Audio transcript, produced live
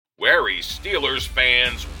Wary Steelers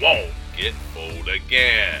fans won't get fooled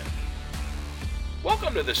again.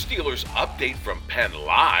 Welcome to the Steelers Update from Penn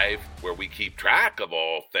Live, where we keep track of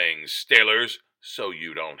all things Steelers so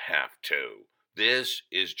you don't have to. This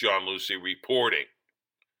is John Lucy reporting.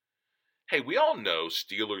 Hey, we all know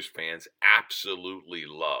Steelers fans absolutely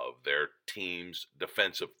love their team's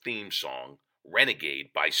defensive theme song,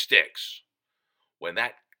 Renegade by Styx. When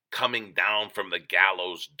that coming down from the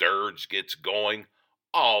gallows dirge gets going,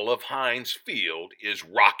 all of Heinz Field is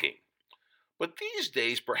rocking. But these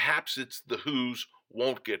days, perhaps it's the Who's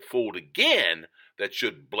Won't Get Fooled Again that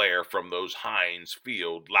should blare from those Heinz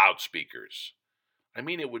Field loudspeakers. I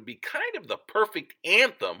mean, it would be kind of the perfect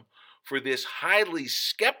anthem for this highly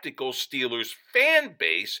skeptical Steelers fan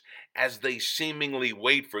base as they seemingly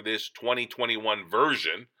wait for this 2021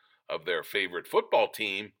 version of their favorite football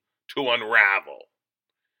team to unravel.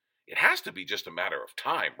 It has to be just a matter of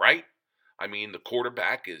time, right? I mean, the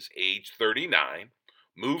quarterback is age 39,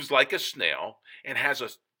 moves like a snail, and has a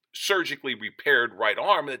surgically repaired right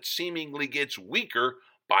arm that seemingly gets weaker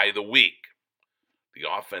by the week. The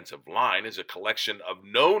offensive line is a collection of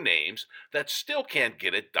no-names that still can't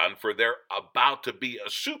get it done for their about-to-be a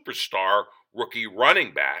superstar rookie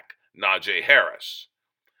running back, Najee Harris.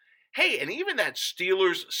 Hey, and even that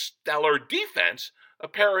Steelers' stellar defense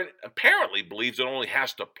apparently believes it only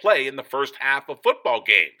has to play in the first half of football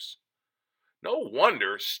games. No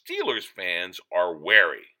wonder Steelers fans are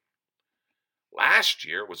wary. Last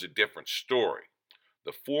year was a different story.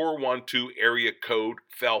 The 412 area code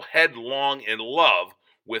fell headlong in love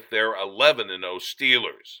with their 11-0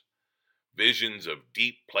 Steelers. Visions of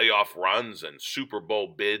deep playoff runs and Super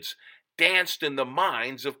Bowl bids danced in the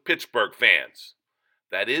minds of Pittsburgh fans.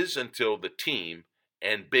 That is until the team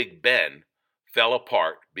and Big Ben fell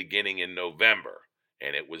apart beginning in November,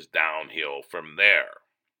 and it was downhill from there.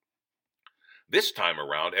 This time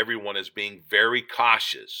around, everyone is being very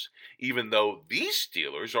cautious, even though these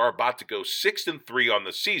Steelers are about to go 6-3 on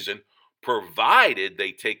the season, provided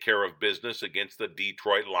they take care of business against the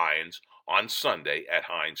Detroit Lions on Sunday at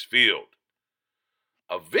Heinz Field.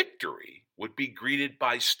 A victory would be greeted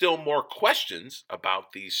by still more questions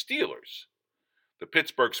about these Steelers. The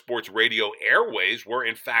Pittsburgh Sports Radio airways were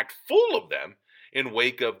in fact full of them in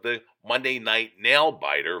wake of the Monday night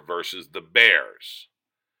nail-biter versus the Bears.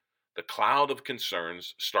 The cloud of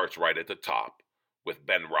concerns starts right at the top with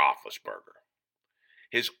Ben Roethlisberger.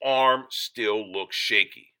 His arm still looks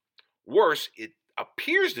shaky. Worse, it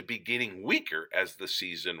appears to be getting weaker as the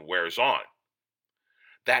season wears on.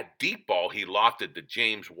 That deep ball he lofted to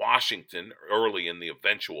James Washington early in the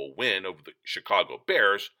eventual win over the Chicago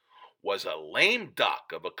Bears was a lame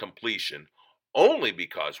duck of a completion only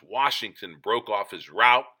because Washington broke off his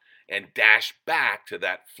route and dashed back to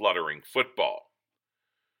that fluttering football.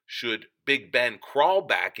 Should Big Ben crawl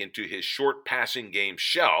back into his short passing game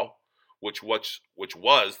shell, which was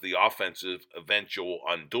the offensive eventual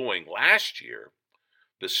undoing last year,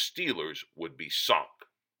 the Steelers would be sunk.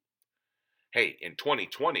 Hey, in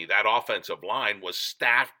 2020, that offensive line was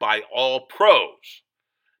staffed by all pros.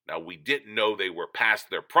 Now, we didn't know they were past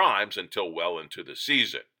their primes until well into the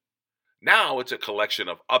season. Now it's a collection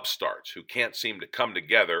of upstarts who can't seem to come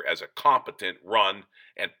together as a competent run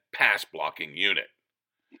and pass blocking unit.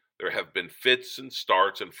 There have been fits and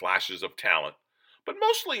starts and flashes of talent, but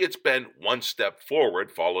mostly it's been one step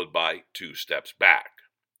forward followed by two steps back.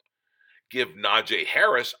 Give Najee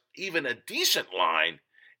Harris even a decent line,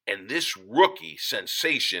 and this rookie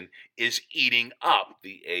sensation is eating up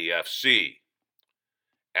the AFC.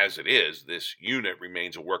 As it is, this unit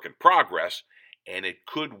remains a work in progress, and it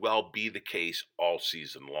could well be the case all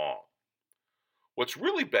season long. What's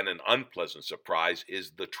really been an unpleasant surprise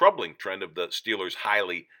is the troubling trend of the Steelers'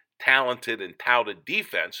 highly talented and touted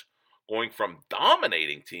defense going from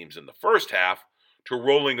dominating teams in the first half to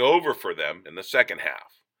rolling over for them in the second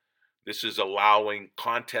half. This is allowing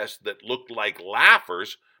contests that looked like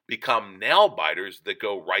laughers become nail-biters that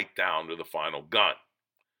go right down to the final gun.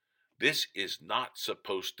 This is not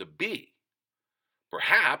supposed to be.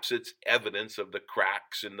 Perhaps it's evidence of the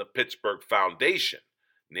cracks in the Pittsburgh foundation,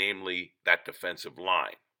 namely that defensive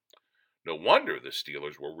line. No wonder the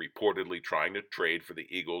Steelers were reportedly trying to trade for the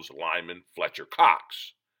Eagles lineman Fletcher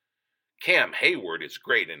Cox. Cam Hayward is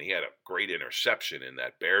great, and he had a great interception in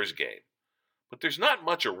that Bears game. But there's not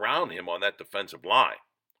much around him on that defensive line.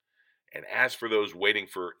 And as for those waiting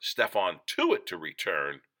for Stephon Tuitt to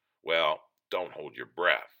return, well, don't hold your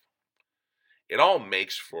breath. It all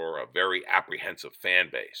makes for a very apprehensive fan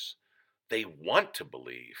base. They want to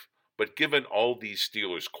believe, but given all these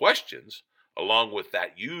Steelers questions, along with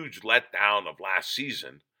that huge letdown of last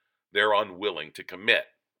season, they're unwilling to commit.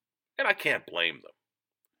 And I can't blame them.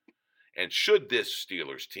 And should this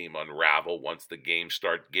Steelers team unravel once the games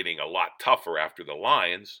start getting a lot tougher after the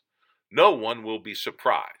Lions, no one will be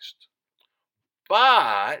surprised.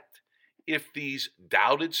 But if these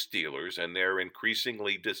doubted Steelers and their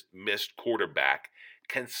increasingly dismissed quarterback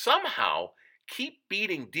can somehow keep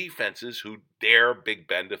beating defenses who dare Big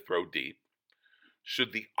Ben to throw deep,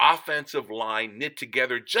 should the offensive line knit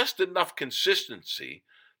together just enough consistency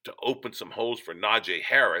to open some holes for Najee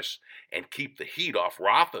Harris and keep the heat off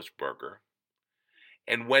Roethlisberger,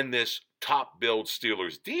 and when this top-billed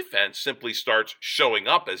Steelers defense simply starts showing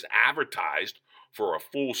up as advertised for a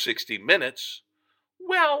full 60 minutes,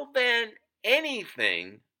 well, then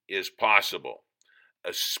anything is possible,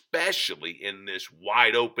 especially in this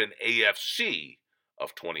wide-open AFC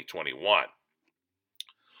of 2021.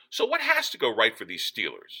 So what has to go right for these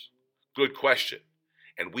Steelers? Good question.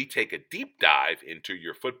 And we take a deep dive into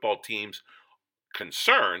your football team's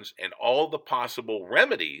concerns and all the possible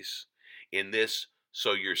remedies in this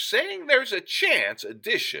So You're Saying There's a Chance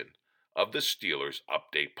edition of the Steelers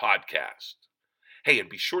Update podcast. Hey, and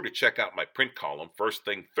be sure to check out my print column first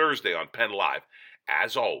thing Thursday on Penn Live.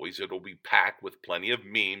 As always, it'll be packed with plenty of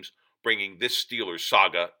memes bringing this Steelers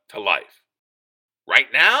saga to life.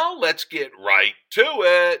 Right now, let's get right to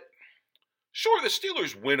it. Sure, the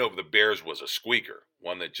Steelers' win over the Bears was a squeaker,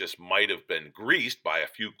 one that just might have been greased by a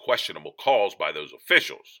few questionable calls by those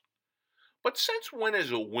officials. But since when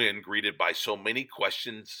is a win greeted by so many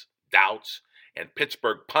questions, doubts, and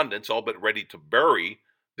Pittsburgh pundits all but ready to bury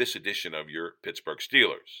this edition of your Pittsburgh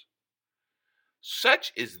Steelers?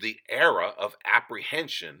 Such is the era of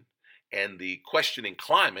apprehension and the questioning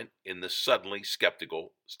climate in the suddenly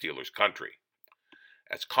skeptical Steelers country.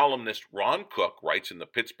 As columnist Ron Cook writes in the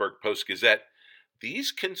Pittsburgh Post-Gazette,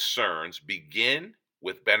 these concerns begin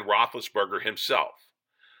with Ben Roethlisberger himself.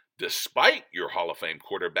 Despite your Hall of Fame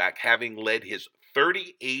quarterback having led his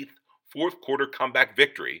 38th fourth-quarter comeback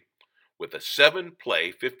victory with a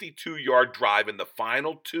 7-play, 52-yard drive in the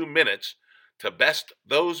final 2 minutes to best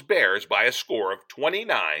those Bears by a score of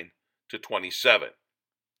 29-27.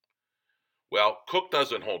 Well, Cook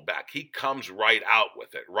doesn't hold back. He comes right out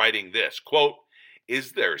with it, writing this, quote,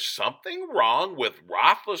 "Is there something wrong with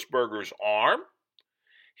Roethlisberger's arm?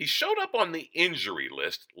 He showed up on the injury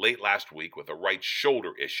list late last week with a right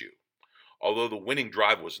shoulder issue. Although the winning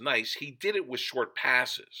drive was nice, he did it with short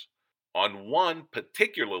passes. On one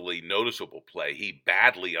particularly noticeable play, he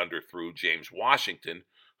badly underthrew James Washington,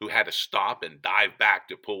 who had to stop and dive back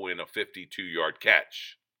to pull in a 52-yard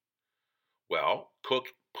catch." Well,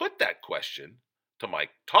 Cook put that question to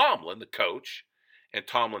Mike Tomlin, the coach, and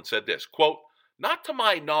Tomlin said this, quote, "Not to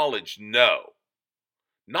my knowledge, no.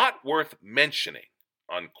 Not worth mentioning,"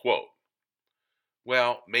 unquote.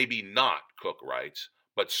 Well, maybe not, Cook writes,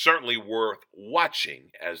 but certainly worth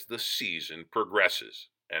watching as the season progresses,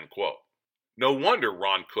 end quote. No wonder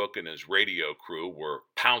Ron Cook and his radio crew were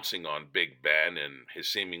pouncing on Big Ben and his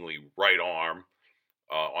seemingly right arm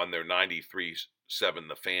on their 93.7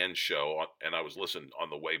 The Fan show, and I was listening on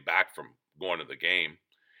the way back from going to the game,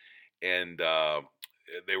 and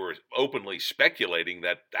they were openly speculating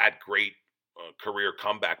that great career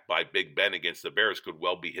comeback by Big Ben against the Bears could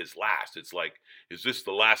well be his last. It's like, is this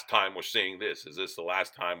the last time we're seeing this? Is this the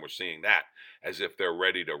last time we're seeing that? As if they're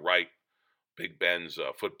ready to write Big Ben's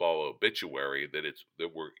football obituary,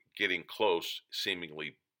 that we're getting close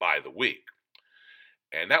seemingly by the week.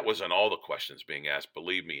 And that wasn't all the questions being asked,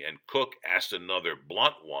 believe me. And Cook asked another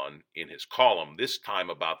blunt one in his column, this time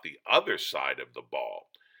about the other side of the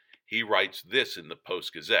ball. He writes this in the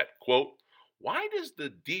Post-Gazette, quote, "Why does the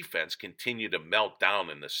defense continue to melt down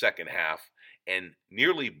in the second half and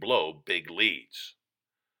nearly blow big leads?"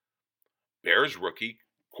 Bears rookie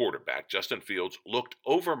quarterback Justin Fields looked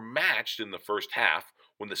overmatched in the first half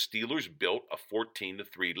when the Steelers built a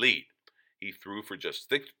 14-3 lead. He threw for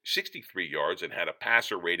just 63 yards and had a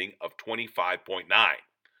passer rating of 25.9.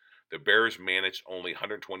 The Bears managed only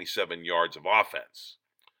 127 yards of offense.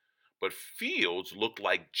 But Fields looked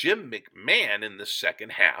like Jim McMahon in the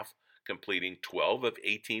second half, completing 12 of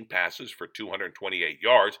 18 passes for 228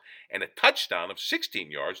 yards and a touchdown of 16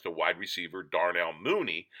 yards to wide receiver Darnell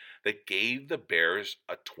Mooney that gave the Bears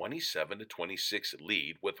a 27-26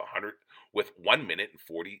 lead with 1 minute and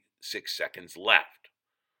 46 seconds left.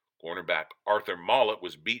 Cornerback Arthur Mollett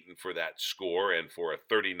was beaten for that score and for a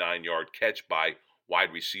 39-yard catch by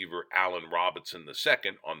wide receiver Allen Robinson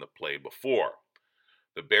II on the play before.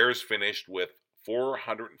 The Bears finished with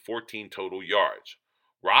 414 total yards.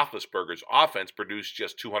 Roethlisberger's offense produced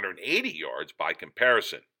just 280 yards by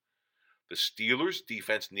comparison. The Steelers'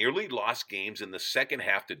 defense nearly lost games in the second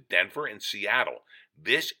half to Denver and Seattle.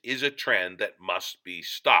 This is a trend that must be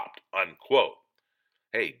stopped, unquote.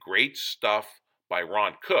 Hey, great stuff by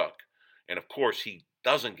Ron Cook. And of course, he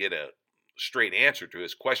doesn't get a straight answer to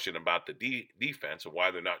his question about the defense and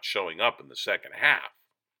why they're not showing up in the second half.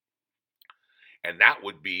 And that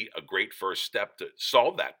would be a great first step to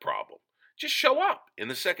solve that problem. Just show up in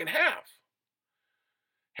the second half.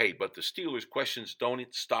 Hey, but the Steelers' questions don't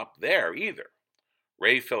stop there either.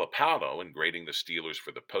 Ray Filipaldo, in grading the Steelers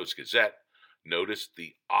for the Post-Gazette, noticed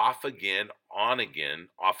the off-again, on-again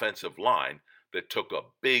offensive line that took a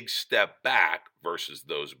big step back versus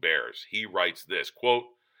those Bears. He writes this, quote,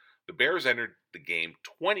 "The Bears entered the game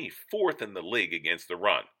 24th in the league against the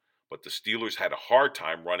run, but the Steelers had a hard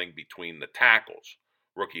time running between the tackles.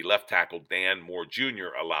 Rookie left tackle Dan Moore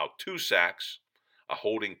Jr. allowed 2 sacks. A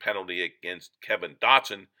holding penalty against Kevin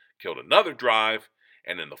Dotson killed another drive,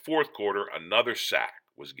 and in the fourth quarter, another sack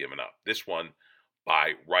was given up. This one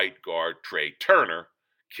by right guard Trey Turner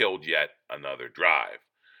killed yet another drive.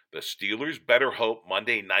 The Steelers better hope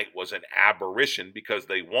Monday night was an aberration because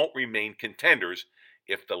they won't remain contenders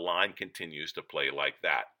if the line continues to play like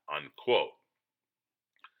that," unquote.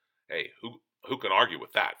 Hey, who can argue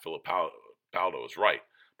with that? Filipaldo is right.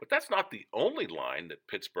 But that's not the only line that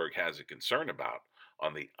Pittsburgh has a concern about.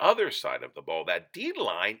 On the other side of the ball, that D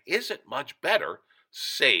line isn't much better,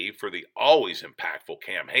 save for the always impactful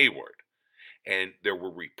Cam Hayward. And there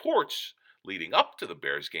were reports leading up to the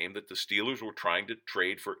Bears game that the Steelers were trying to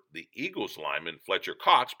trade for the Eagles lineman Fletcher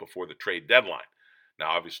Cox before the trade deadline. Now,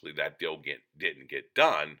 obviously, that deal didn't get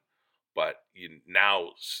done, but you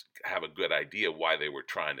now have a good idea why they were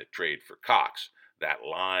trying to trade for Cox. That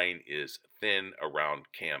line is thin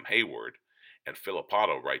around Cam Hayward, and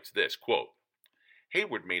Filippato writes this, quote,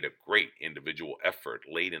 "Hayward made a great individual effort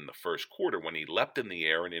late in the first quarter when he leapt in the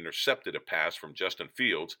air and intercepted a pass from Justin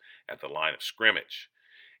Fields at the line of scrimmage.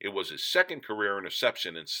 It was his second career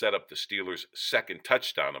interception and set up the Steelers' second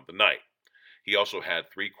touchdown of the night. He also had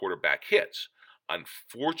 3 quarterback hits.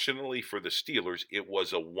 Unfortunately for the Steelers, it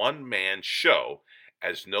was a one-man show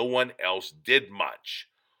as no one else did much.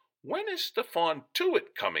 When is Stephon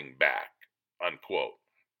Tuitt coming back?" Unquote.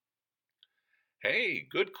 Hey,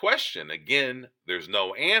 good question. Again, there's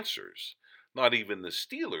no answers. Not even the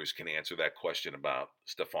Steelers can answer that question about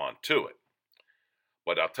Stephon Tuitt.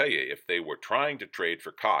 But I'll tell you, if they were trying to trade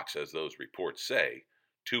for Cox, as those reports say,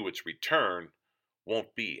 Tuitt's return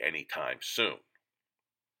won't be anytime soon.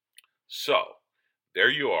 So, there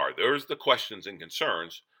you are. There's the questions and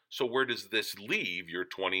concerns. So where does this leave your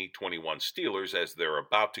 2021 Steelers as they're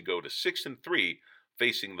about to go to 6-3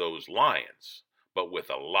 facing those Lions, but with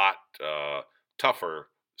a lot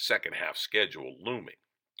tougher second half schedule looming?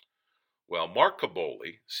 Well, Mark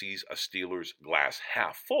Kaboly sees a Steelers glass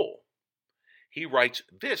half full. He writes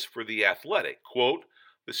this for The Athletic, quote,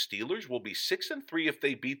 "The Steelers will be 6-3 if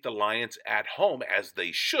they beat the Lions at home, as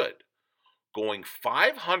they should. Going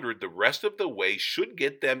 500 the rest of the way should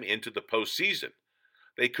get them into the postseason.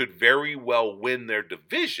 They could very well win their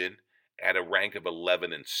division at a rank of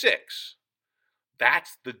 11-6.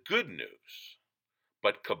 That's the good news."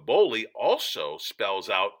 But Kaboly also spells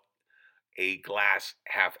out a glass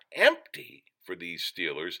half empty for these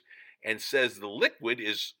Steelers and says the liquid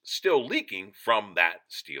is still leaking from that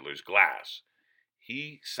Steelers glass.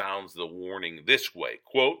 He sounds the warning this way,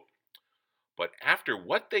 quote, "But after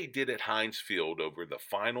what they did at Heinz Field over the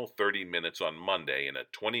final 30 minutes on Monday in a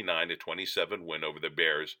 29-27 win over the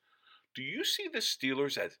Bears, do you see the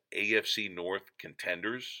Steelers as AFC North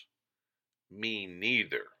contenders? Me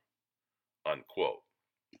neither," unquote.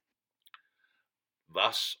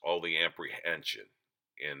 Thus, all the apprehension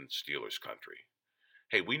in Steelers country.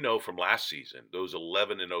 Hey, we know from last season, those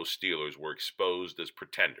 11-0 Steelers were exposed as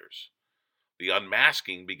pretenders. The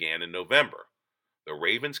unmasking began in November. The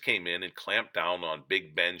Ravens came in and clamped down on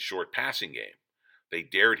Big Ben's short passing game. They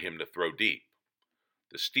dared him to throw deep.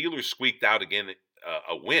 The Steelers squeaked out again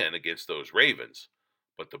a win against those Ravens,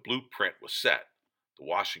 but the blueprint was set. The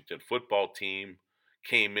Washington football team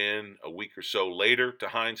came in a week or so later to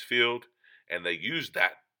Heinz Field, and they used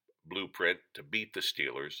that blueprint to beat the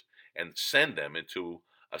Steelers and send them into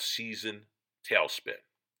a season tailspin,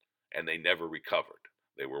 and they never recovered.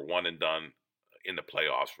 They were one and done in the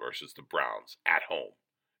playoffs versus the Browns at home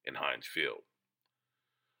in Heinz Field.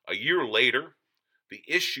 A year later, the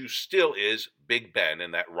issue still is Big Ben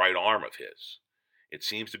and that right arm of his. It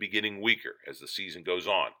seems to be getting weaker as the season goes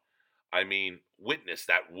on. I mean, witness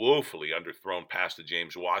that woefully underthrown pass to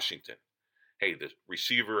James Washington. Hey, the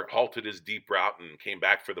receiver halted his deep route and came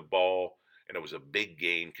back for the ball, and it was a big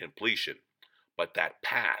gain completion. But that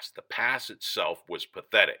pass, the pass itself was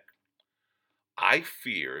pathetic. I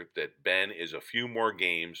fear that Ben is a few more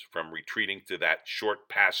games from retreating to that short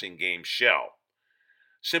passing game shell.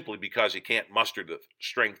 simply because he can't muster the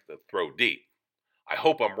strength to throw deep. I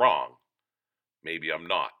hope I'm wrong. Maybe I'm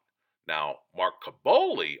not. Now, Mark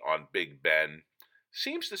Kaboly on Big Ben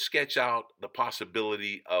seems to sketch out the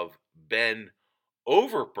possibility of Ben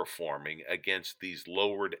overperforming against these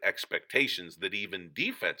lowered expectations that even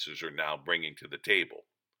defenses are now bringing to the table.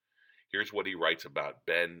 Here's what he writes about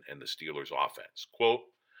Ben and the Steelers' offense. Quote,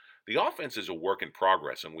 "The offense is a work in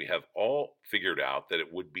progress, and we have all figured out that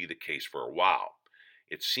it would be the case for a while.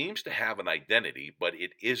 It seems to have an identity, but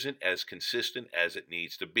it isn't as consistent as it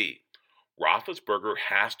needs to be. Roethlisberger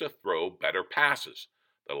has to throw better passes.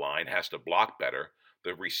 The line has to block better.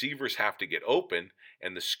 The receivers have to get open,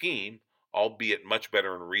 and the scheme, albeit much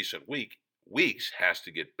better in recent weeks, has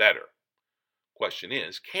to get better. Question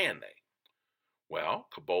is, can they? Well,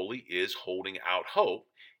 Kaboly is holding out hope,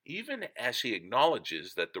 even as he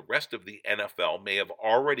acknowledges that the rest of the NFL may have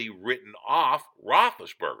already written off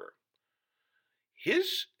Roethlisberger.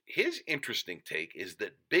 His interesting take is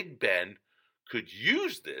that Big Ben could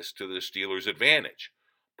use this to the Steelers' advantage,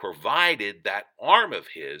 provided that arm of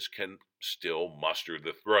his can still muster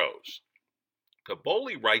the throws.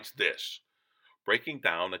 Kaboly writes this, breaking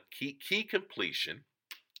down a key completion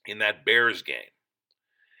in that Bears game.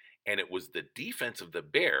 And it was the defense of the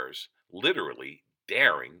Bears literally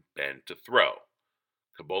daring Ben to throw.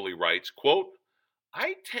 Kaboly writes, quote,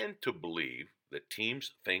 "I tend to believe that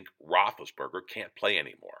teams think Roethlisberger can't play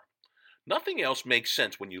anymore. Nothing else makes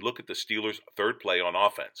sense when you look at the Steelers' third play on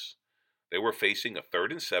offense. They were facing a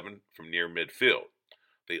 3rd and 7 from near midfield.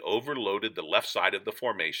 They overloaded the left side of the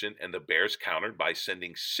formation, and the Bears countered by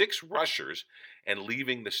sending 6 rushers and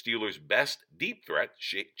leaving the Steelers' best deep threat,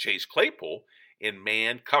 Chase Claypool, in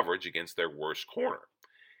man coverage against their worst corner.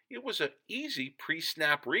 It was an easy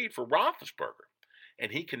pre-snap read for Roethlisberger,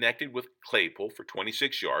 and he connected with Claypool for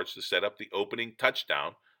 26 yards to set up the opening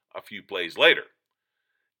touchdown a few plays later.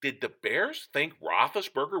 Did the Bears think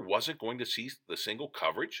Roethlisberger wasn't going to see the single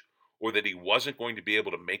coverage, or that he wasn't going to be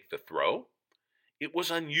able to make the throw? It was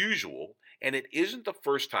unusual, and it isn't the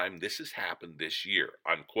first time this has happened this year,"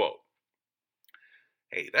 unquote.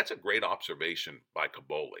 Hey, that's a great observation by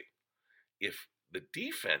Kaboly. If the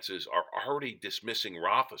defenses are already dismissing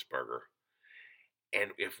Roethlisberger,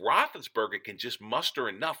 and if Roethlisberger can just muster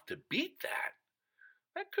enough to beat that,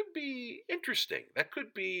 that could be interesting. That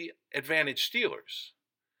could be advantage Steelers.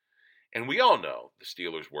 And we all know the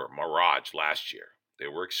Steelers were a mirage last year. They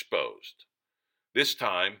were exposed. This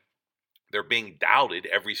time, they're being doubted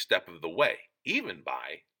every step of the way, even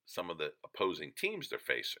by some of the opposing teams they're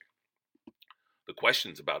facing. The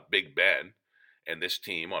questions about Big Ben and this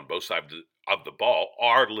team on both sides of the ball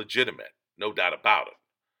are legitimate, no doubt about it.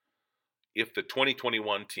 If the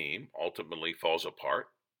 2021 team ultimately falls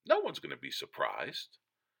apart, no one's going to be surprised.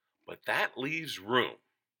 But that leaves room,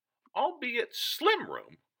 albeit slim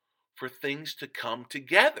room, for things to come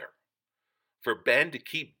together. For Ben to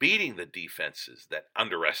keep beating the defenses that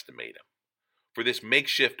underestimate him. For this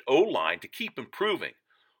makeshift O-line to keep improving.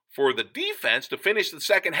 For the defense to finish the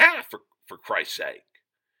second half, for Christ's sake,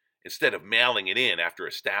 instead of mailing it in after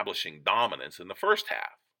establishing dominance in the first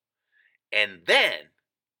half. And then,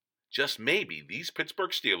 just maybe, these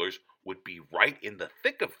Pittsburgh Steelers would be right in the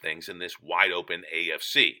thick of things in this wide-open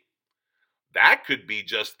AFC. That could be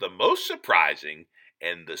just the most surprising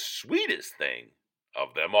and the sweetest thing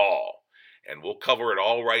of them all. And we'll cover it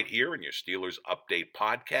all right here in your Steelers Update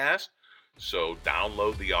podcast. So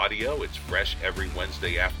download the audio. It's fresh every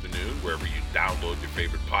Wednesday afternoon, wherever you download your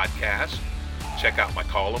favorite podcast. Check out my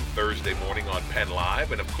column Thursday morning on Penn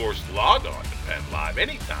Live. And, of course, log on to Penn Live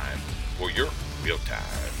anytime for your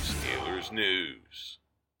real-time Steelers news.